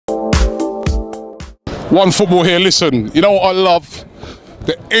One football here. Listen, you know what I love?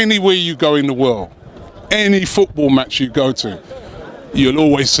 That anywhere you go in the world, any football match you go to, you'll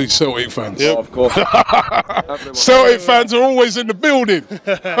always see Celtic fans. Yeah, of course. Celtic fans are always in the building.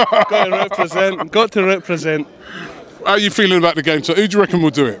 Got to represent. Got to represent. How are you feeling about the game? So who do you reckon will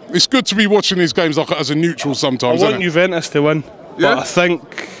do it? It's good to be watching these games like as a neutral sometimes. I want Juventus to win, Yeah? but I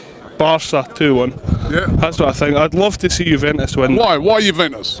think Barca 2-1. Yeah. That's what I think. I'd love to see Juventus win. Why? Why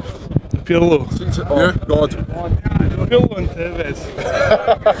Juventus? Pirlo. Yeah. God. Pirlo and Tevez.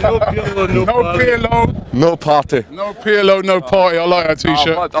 No Pirlo, no party. Pirlo. No party. No Pirlo, no party. I like that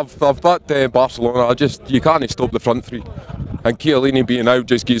t-shirt. I've backed Barcelona. You can't stop the front three. And Chiellini being out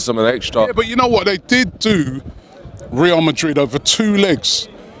just gives them an extra. Yeah, but you know what? They did do Real Madrid over 2 legs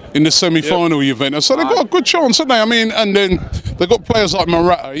in the semi-final, Juventus. So they've got a good chance, haven't they? I mean, and then they've got players like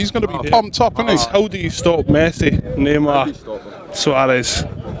Morata. He's going to be pumped up, isn't he? How do you stop Messi, Neymar, Suarez?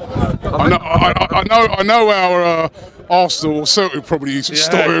 I know our Arsenal or Celtic probably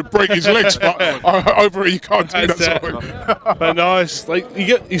break his legs, but over it you can't do that. Sorry. But no, it's like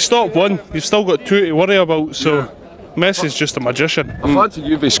you stop one, you've still got 2 to worry about. So Messi's just a magician. I fancy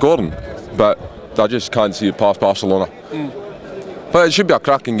Juve scoring, but I just can't see it past Barcelona. But it should be a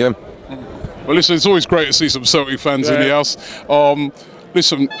cracking game. Well, listen, it's always great to see some Celtic fans in the house.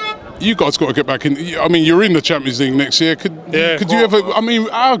 Listen, you guys got to get back in. I mean, you're in the Champions League next year. Could you ever? I mean,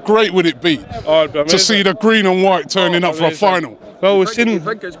 how great would it be to see the green and white turning up for a final? Well, we've seen. You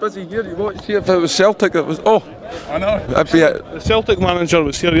think it's busy here? You watch here if it was Celtic. It was I know. That'd be it. The Celtic manager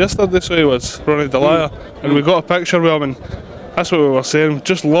was here yesterday, so he was Ronnie Delia, and we got a picture with him, and that's what we were saying.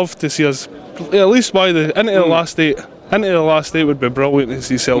 Just love to see us at least by the into the last 8. Into the last 8 would be brilliant to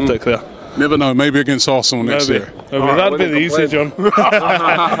see Celtic there. Never know. Maybe against Arsenal next year. That'd be the easy, John.